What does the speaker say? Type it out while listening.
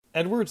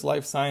Edwards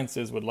Life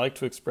Sciences would like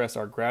to express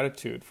our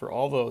gratitude for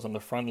all those on the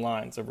front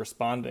lines of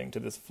responding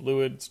to this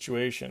fluid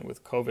situation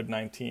with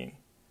COVID-19.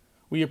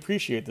 We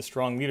appreciate the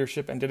strong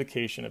leadership and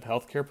dedication of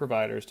healthcare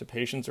providers to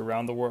patients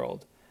around the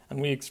world,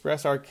 and we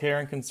express our care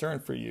and concern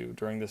for you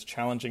during this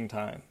challenging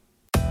time.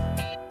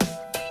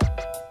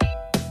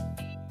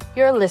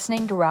 You're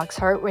listening to Rock's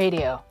Heart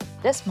Radio.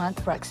 This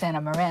month, Roxana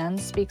Moran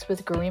speaks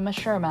with Garima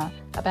Sharma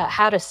about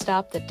how to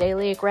stop the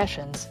daily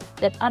aggressions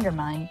that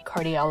undermine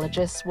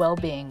cardiologists'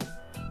 well-being.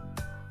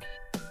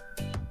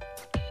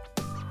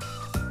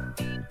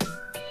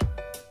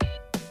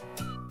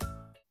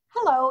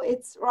 Hello,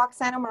 it's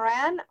Roxana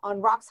Moran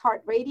on Rock's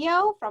Heart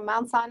Radio from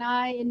Mount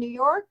Sinai in New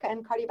York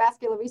and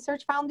Cardiovascular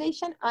Research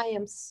Foundation. I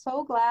am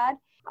so glad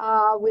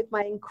with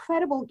my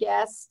incredible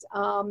guest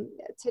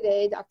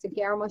today, Dr.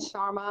 Garima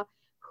Sharma,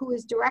 who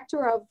is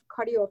Director of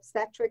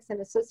Cardio-Obstetrics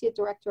and Associate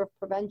Director of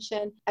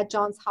Prevention at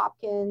Johns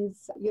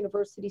Hopkins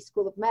University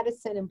School of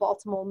Medicine in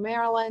Baltimore,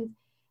 Maryland.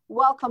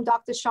 Welcome,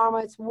 Dr.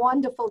 Sharma. It's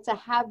wonderful to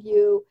have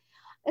you,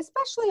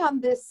 especially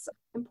on this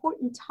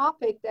important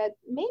topic that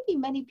maybe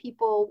many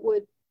people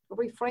would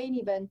refrain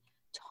even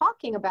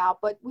talking about,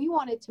 but we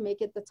wanted to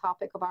make it the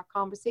topic of our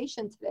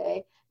conversation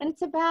today. And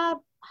it's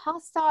about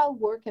hostile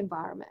work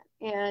environment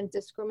and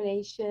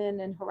discrimination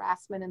and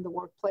harassment in the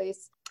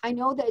workplace. I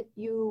know that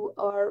you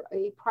are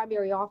a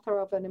primary author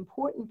of an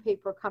important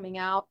paper coming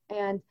out,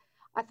 and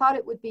I thought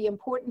it would be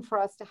important for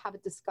us to have a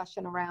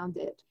discussion around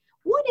it.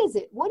 What is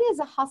it? What is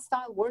a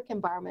hostile work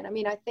environment? I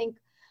mean, I think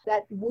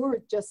that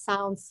word just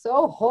sounds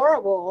so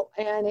horrible,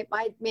 and it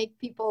might make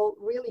people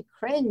really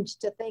cringe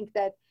to think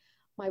that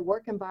my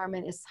work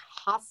environment is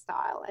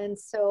hostile. And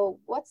so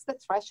what's the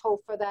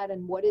threshold for that,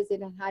 and what is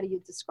it, and how do you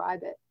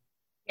describe it?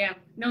 Yeah,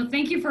 no,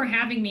 thank you for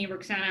having me,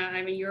 Roxana.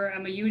 I mean,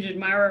 I'm a huge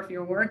admirer of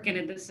your work,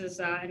 and this is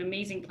an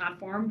amazing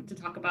platform to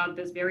talk about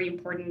this very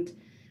important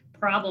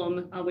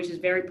problem, which is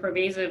very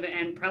pervasive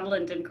and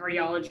prevalent in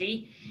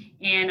cardiology.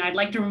 And I'd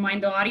like to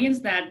remind the audience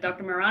that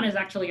Dr. Moran is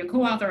actually a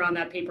co-author on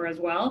that paper as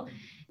well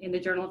in the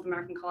Journal of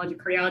American College of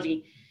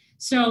Cardiology.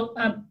 So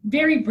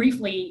very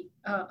briefly,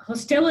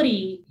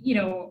 hostility,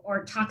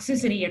 or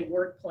toxicity at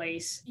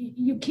workplace,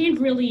 you can't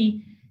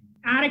really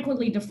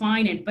adequately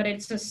define it, but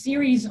it's a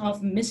series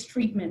of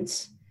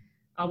mistreatments,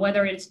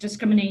 whether it's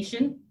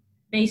discrimination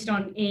based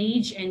on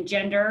age and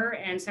gender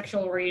and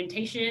sexual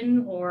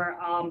orientation, or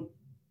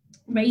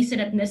race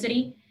and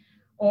ethnicity,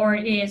 or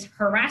it is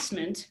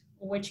harassment,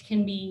 which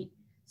can be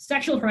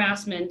sexual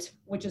harassment,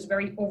 which is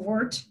very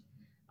overt,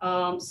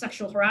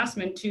 sexual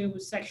harassment to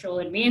sexual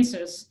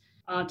advances,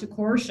 to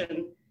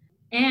coercion,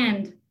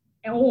 and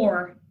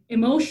or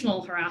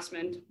emotional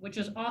harassment, which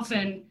is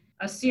often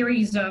a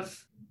series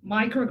of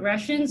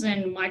microaggressions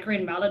and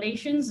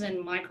micro-invalidations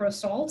and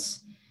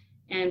micro-assaults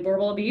and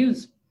verbal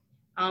abuse,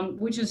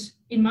 which is,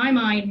 in my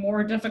mind,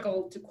 more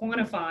difficult to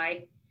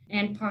quantify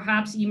and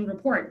perhaps even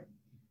report.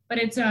 But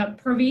it's a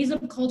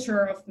pervasive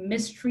culture of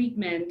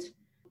mistreatment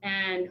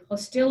and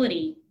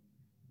hostility,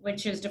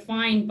 which is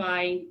defined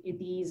by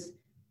these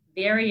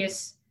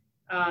various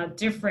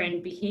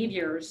different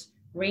behaviors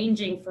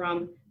ranging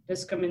from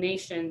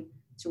discrimination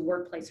to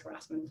workplace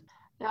harassment.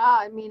 Yeah,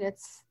 I mean,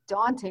 it's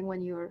daunting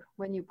when you're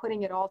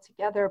putting it all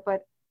together,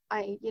 but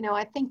I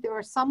think there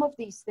are some of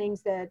these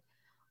things that,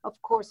 of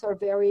course, are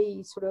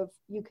very sort of,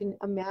 you can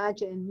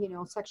imagine,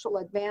 sexual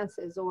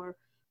advances, or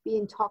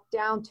being talked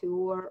down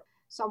to, or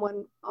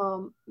someone,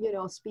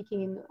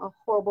 speaking a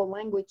horrible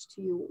language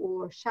to you,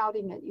 or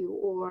shouting at you,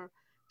 or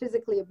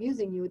physically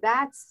abusing you.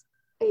 That's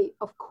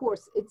of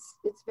course,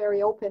 it's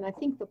very open. I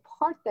think the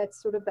part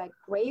that's sort of that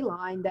gray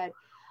line that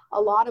a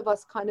lot of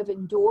us kind of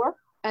endure,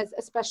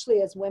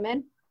 especially as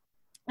women,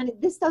 and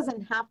this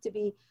doesn't have to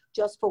be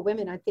just for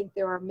women. I think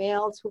there are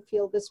males who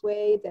feel this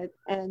way,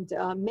 and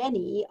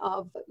many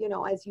of,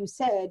 as you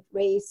said,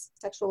 race,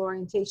 sexual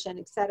orientation,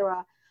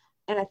 etc.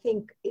 And I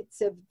think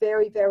it's a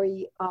very,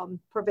 very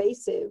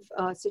pervasive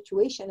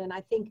situation. And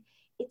I think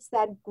it's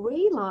that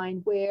gray line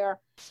where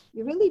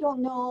you really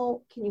don't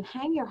know, can you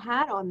hang your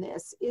hat on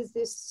this? Is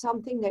this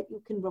something that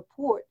you can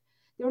report?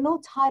 There are no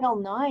Title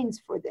IXs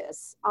for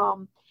this,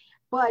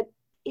 but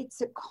it's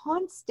a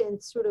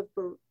constant sort of,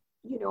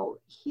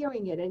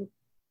 hearing it and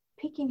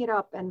picking it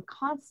up and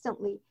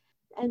constantly,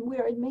 and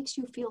where it makes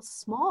you feel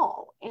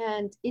small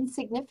and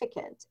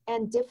insignificant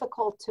and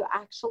difficult to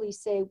actually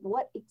say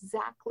what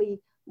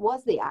exactly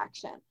was the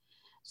action.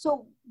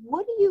 So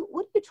what are you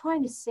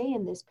trying to say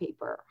in this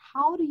paper?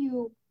 How do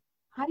you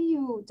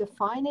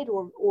define it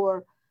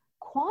or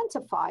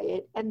quantify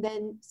it, and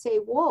then say,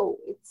 whoa,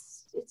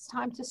 it's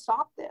time to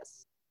stop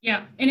this?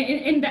 Yeah,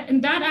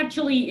 and that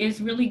actually is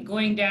really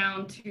going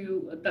down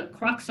to the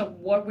crux of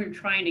what we're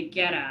trying to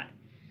get at.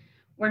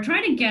 We're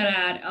trying to get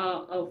at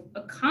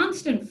a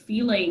constant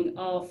feeling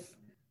of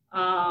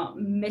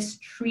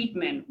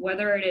mistreatment,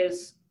 whether it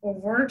is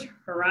overt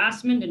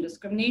harassment and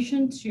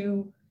discrimination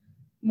to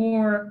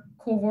more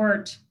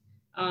covert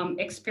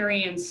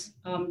experience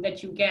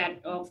that you get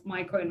of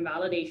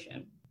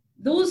micro-invalidation.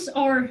 Those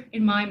are,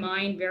 in my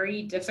mind,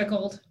 very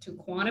difficult to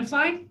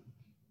quantify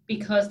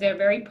because they're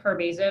very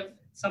pervasive.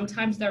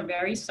 Sometimes they're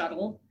very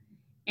subtle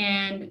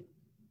and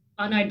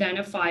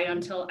unidentified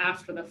until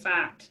after the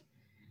fact.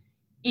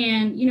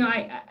 And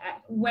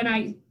when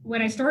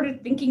I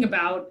started thinking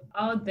about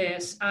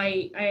this,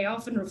 I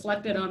often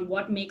reflected on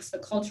what makes the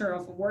culture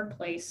of a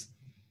workplace,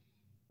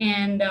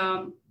 and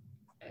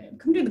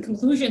come to the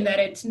conclusion that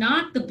it's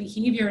not the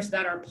behaviors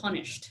that are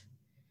punished.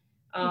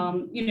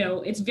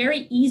 It's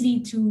very easy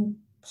to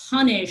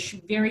punish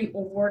very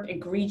overt,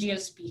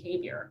 egregious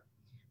behavior,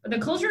 but the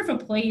culture of a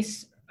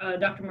place,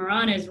 Dr.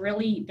 Moran, is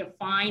really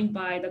defined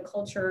by the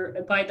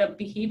culture, by the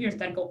behaviors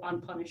that go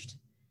unpunished.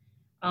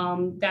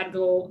 That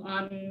go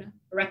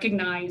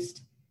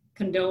unrecognized,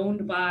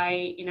 condoned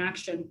by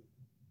inaction,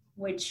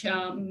 which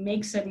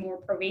makes it more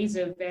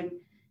pervasive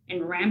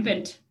and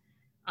rampant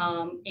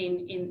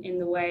in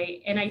the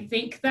way. And I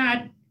think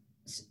that,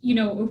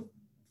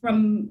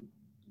 from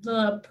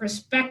the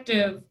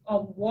perspective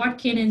of what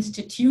can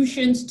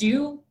institutions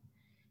do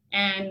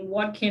and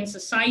what can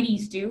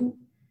societies do,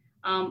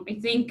 I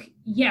think,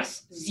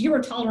 yes,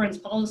 zero tolerance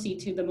policy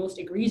to the most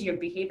egregious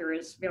behavior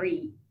is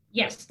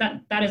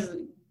that is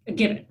a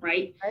given,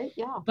 right? Right,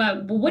 yeah.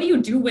 But what do you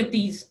do with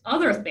these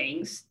other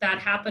things that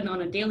happen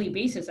on a daily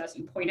basis, as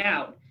you point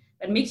out,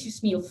 that makes you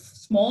feel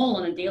small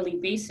on a daily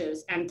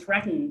basis and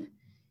threatened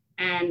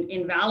and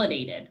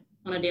invalidated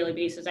on a daily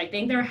basis? I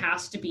think there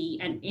has to be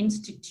an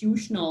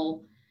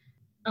institutional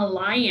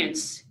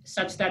alliance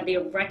such that they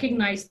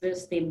recognize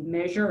this, they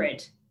measure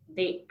it,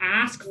 they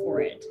ask for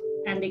it,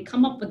 and they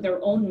come up with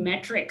their own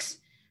metrics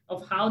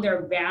of how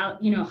they're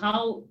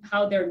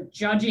how they're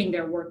judging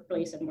their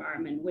workplace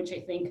environment, which I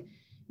think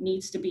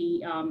needs to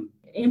be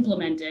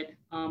implemented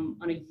on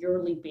a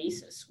yearly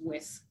basis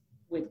with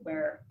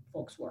where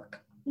folks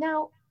work.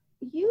 Now,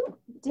 you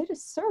did a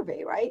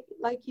survey, right?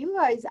 Like, you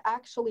guys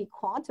actually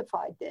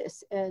quantified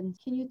this, and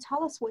can you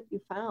tell us what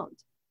you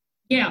found?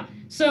 Yeah,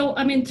 so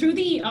through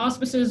the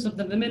auspices of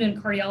the Women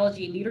in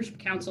Cardiology Leadership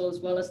Council, as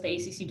well as the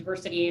ACC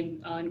Diversity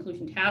and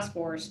Inclusion Task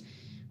Force,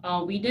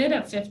 we did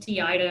a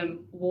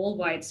 50-item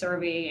worldwide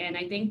survey, and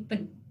I think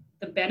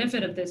the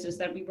benefit of this is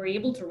that we were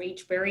able to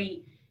reach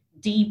very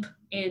deep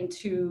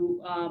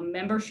into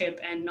membership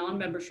and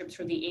non-membership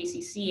through the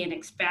ACC and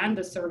expand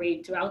the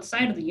survey to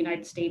outside of the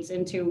United States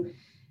into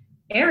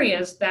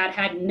areas that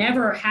had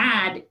never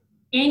had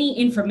any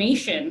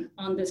information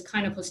on this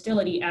kind of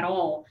hostility at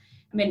all.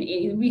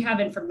 We have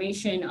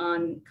information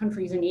on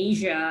countries in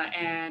Asia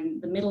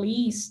and the Middle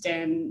East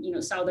and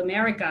South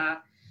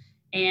America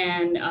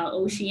and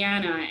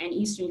Oceania and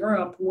Eastern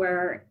Europe,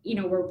 where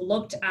we're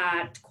looked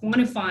at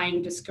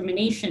quantifying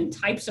discrimination,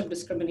 types of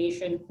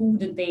discrimination, who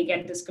did they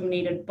get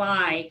discriminated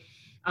by,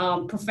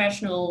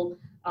 professional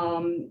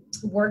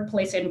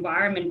workplace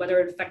environment, whether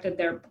it affected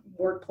their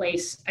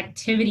workplace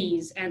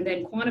activities, and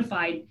then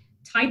quantified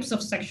types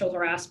of sexual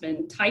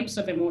harassment, types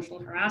of emotional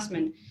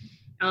harassment.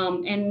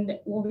 And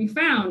what we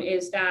found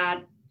is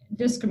that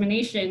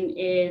discrimination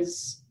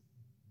is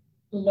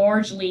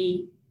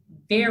largely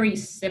very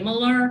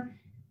similar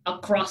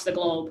across the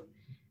globe,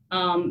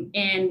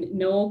 and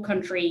no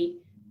country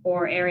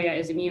or area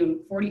is immune.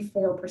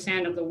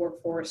 44% of the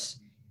workforce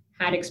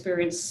had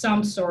experienced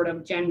some sort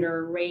of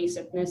gender, race,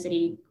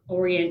 ethnicity,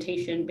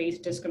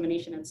 orientation-based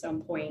discrimination at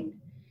some point.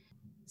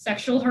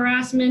 Sexual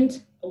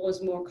harassment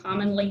was more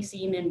commonly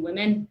seen in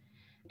women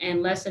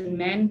and less in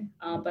men,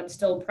 but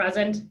still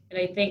present. And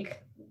I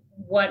think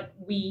what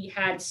we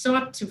had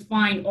sought to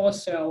find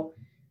also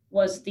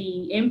was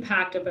the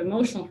impact of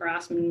emotional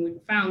harassment, and we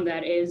found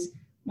that is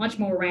much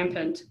more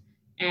rampant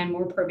and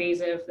more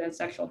pervasive than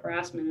sexual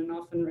harassment, and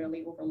often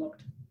really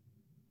overlooked.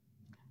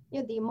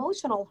 Yeah, the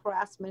emotional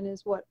harassment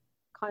is what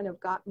kind of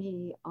got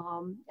me,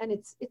 and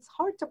it's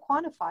hard to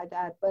quantify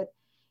that, but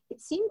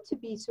it seemed to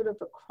be sort of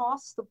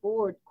across the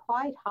board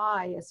quite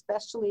high,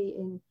 especially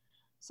in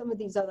some of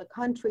these other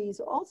countries.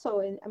 Also,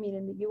 in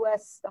the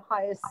U.S., the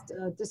highest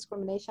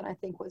discrimination, I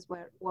think, was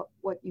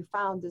what you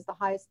found is the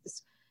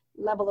highest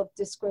level of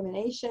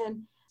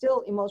discrimination.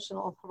 Still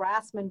emotional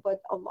harassment, but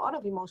a lot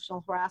of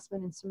emotional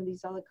harassment in some of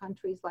these other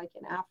countries, like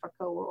in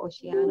Africa or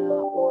Oceania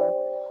or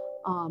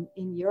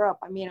in Europe.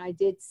 I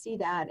did see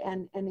that,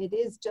 and it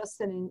is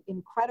just an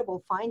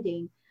incredible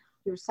finding.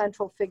 Your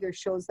central figure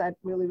shows that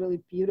really,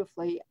 really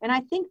beautifully. And I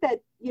think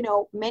that,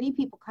 many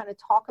people kind of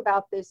talk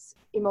about this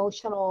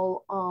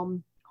emotional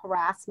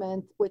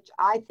harassment, which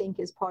I think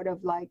is part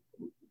of,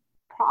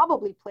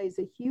 probably plays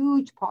a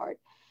huge part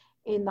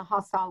in the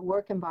hostile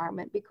work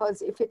environment,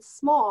 because if it's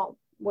small,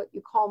 what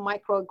you call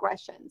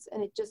microaggressions,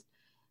 and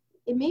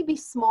it may be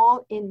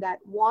small in that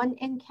one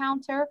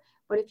encounter,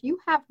 but if you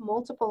have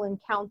multiple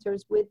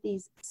encounters with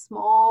these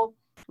small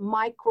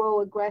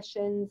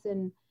microaggressions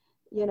and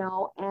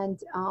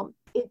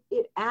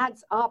it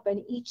adds up,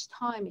 and each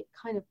time it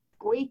kind of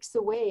breaks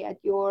away at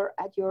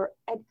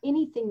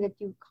anything that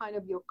you kind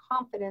of, your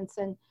confidence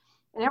and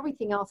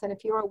everything else. And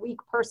if you're a weak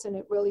person,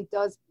 it really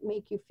does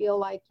make you feel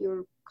like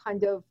you're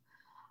kind of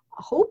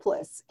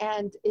hopeless.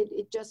 And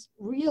it just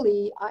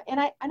really,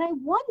 and I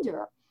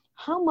wonder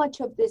how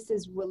much of this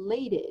is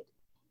related.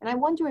 And I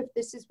wonder if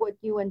this is what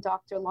you and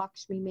Dr.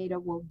 Lakshmi Mehta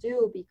will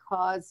do,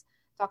 because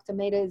Dr.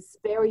 Mehta is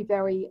very,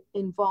 very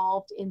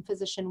involved in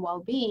physician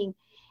well-being.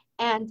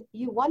 And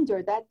you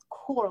wonder that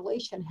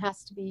correlation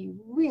has to be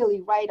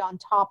really right on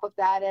top of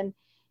that. And,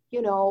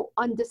 you know,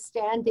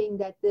 understanding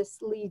that this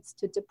leads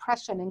to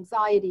depression,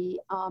 anxiety,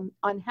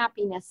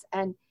 unhappiness,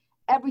 and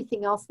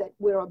everything else that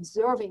we're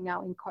observing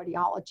now in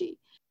cardiology.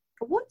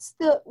 What's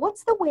the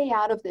way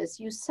out of this?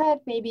 You said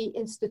maybe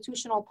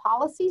institutional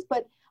policies,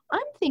 but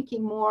I'm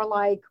thinking more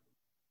like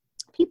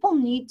people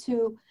need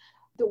to,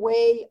 the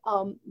way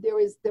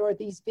there are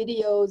these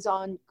videos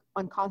on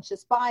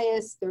unconscious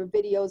bias. There are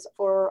videos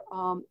for,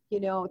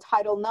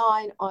 Title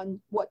IX on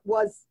what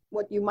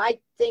you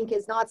might think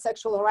is not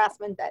sexual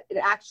harassment, that it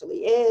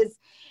actually is.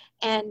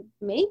 And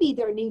maybe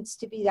there needs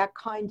to be that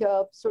kind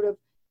of sort of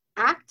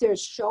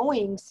actors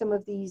showing some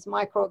of these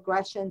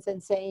microaggressions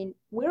and saying,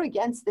 we're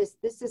against this.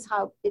 This is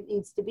how it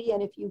needs to be.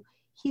 And if you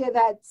hear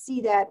that,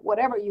 see that,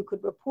 whatever, you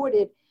could report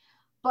it.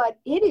 But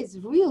it is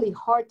really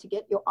hard to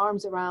get your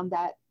arms around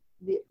that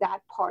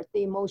part,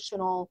 the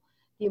emotional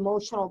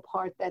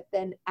part that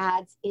then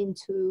adds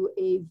into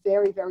a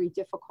very, very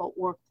difficult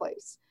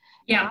workplace.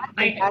 Yeah,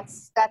 I think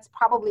that's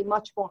probably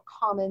much more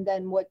common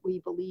than what we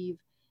believe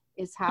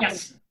is happening.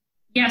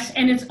 Yes,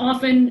 and it's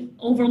often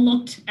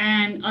overlooked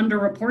and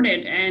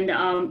underreported. And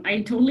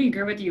I totally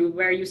agree with you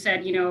where you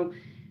said,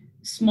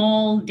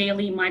 small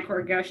daily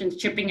microaggressions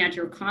chipping at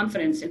your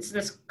confidence. It's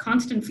this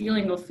constant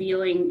feeling of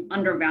feeling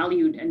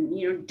undervalued and,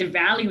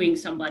 devaluing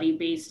somebody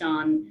based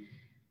on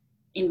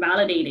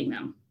invalidating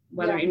them,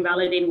 whether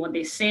invalidating what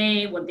they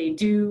say, what they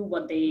do,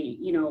 what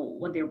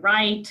they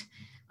write.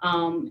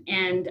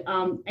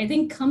 I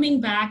think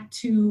coming back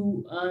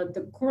to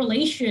the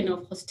correlation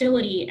of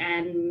hostility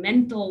and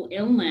mental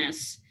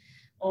illness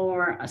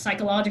or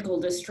psychological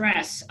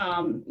distress,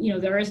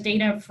 there is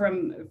data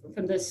from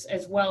this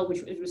as well,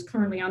 which was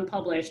currently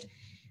unpublished,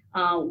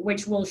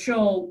 which will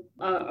show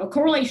a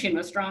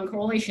strong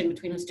correlation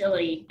between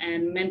hostility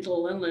and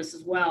mental illness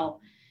as well.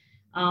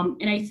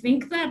 And I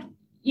think that,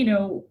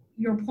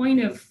 your point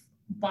of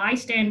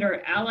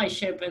bystander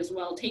allyship is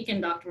well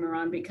taken, Dr.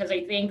 Moran, because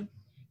I think,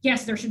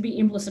 yes, there should be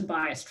implicit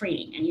bias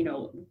training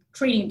and,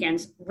 training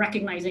against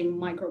recognizing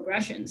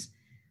microaggressions.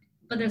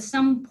 But at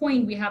some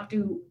point, we have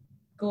to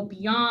go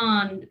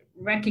beyond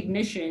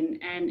recognition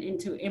and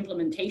into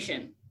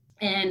implementation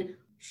and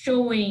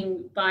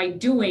showing by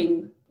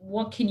doing,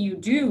 what can you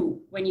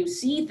do when you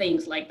see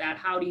things like that?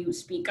 How do you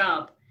speak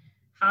up?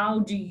 How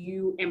do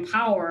you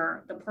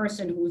empower the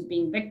person who is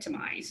being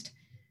victimized?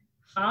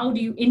 How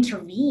do you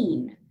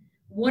intervene?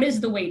 What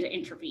is the way to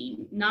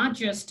intervene? Not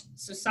just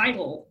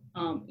societal,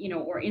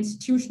 or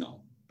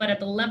institutional, but at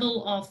the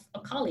level of a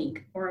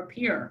colleague or a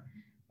peer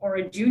or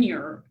a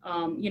junior.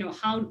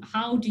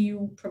 How do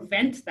you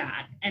prevent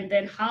that? And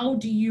then how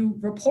do you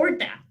report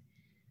that?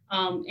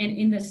 And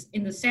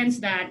in the sense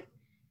that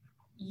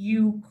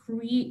you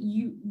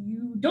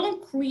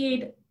don't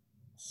create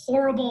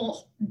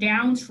horrible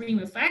downstream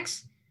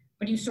effects,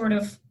 but you sort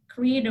of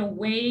create a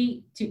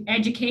way to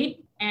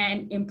educate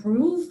and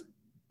improve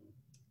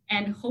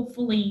and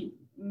hopefully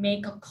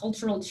make a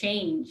cultural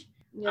change.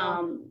 Yeah.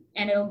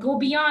 And it'll go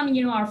beyond,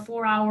 our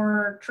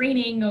 4-hour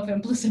training of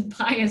implicit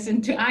bias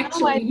into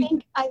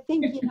actually. I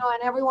think, and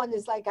everyone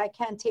is like, I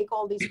can't take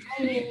all these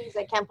trainings.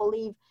 I can't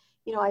believe,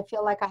 I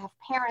feel like I have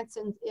parents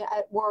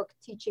at work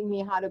teaching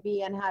me how to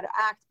be and how to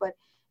act, but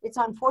it's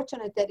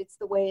unfortunate that it's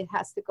the way it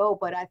has to go,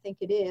 but I think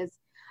it is.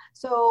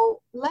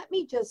 So let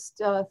me just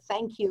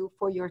thank you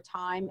for your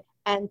time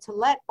and to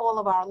let all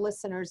of our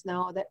listeners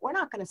know that we're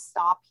not going to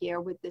stop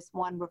here with this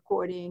one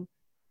recording.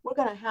 We're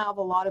going to have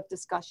a lot of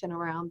discussion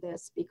around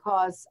this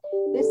because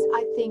this,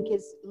 I think,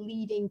 is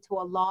leading to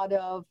a lot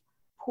of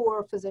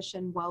poor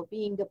physician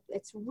well-being.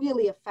 It's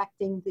really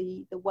affecting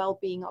the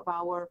well-being of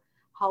our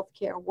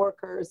healthcare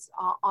workers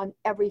on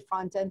every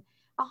front. And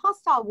a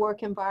hostile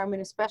work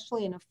environment,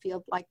 especially in a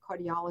field like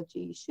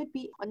cardiology, should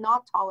be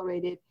not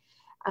tolerated.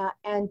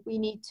 And we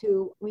need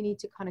to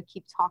kind of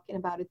keep talking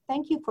about it.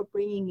 Thank you for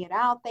bringing it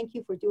out. Thank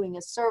you for doing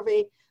a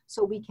survey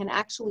so we can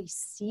actually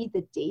see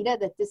the data,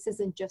 that this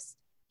isn't just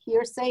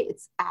hearsay,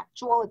 it's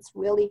actual, it's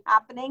really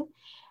happening.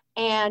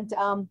 And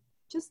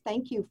just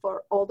thank you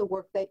for all the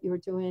work that you're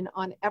doing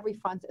on every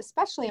front,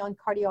 especially on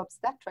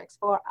cardio-obstetrics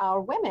for our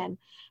women.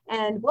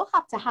 And we'll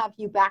have to have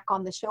you back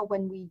on the show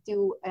when we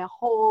do a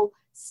whole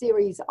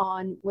series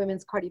on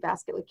women's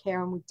cardiovascular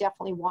care, and we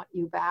definitely want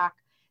you back.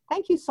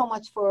 Thank you so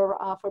much for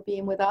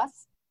being with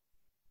us.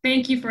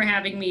 Thank you for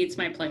having me. It's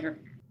my pleasure.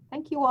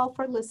 Thank you all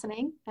for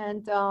listening,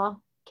 and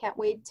can't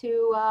wait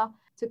to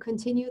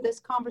continue this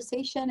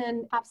conversation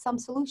and have some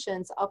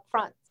solutions up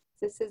front.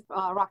 This is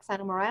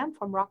Roxana Moran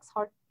from Rox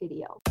Heart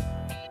Video.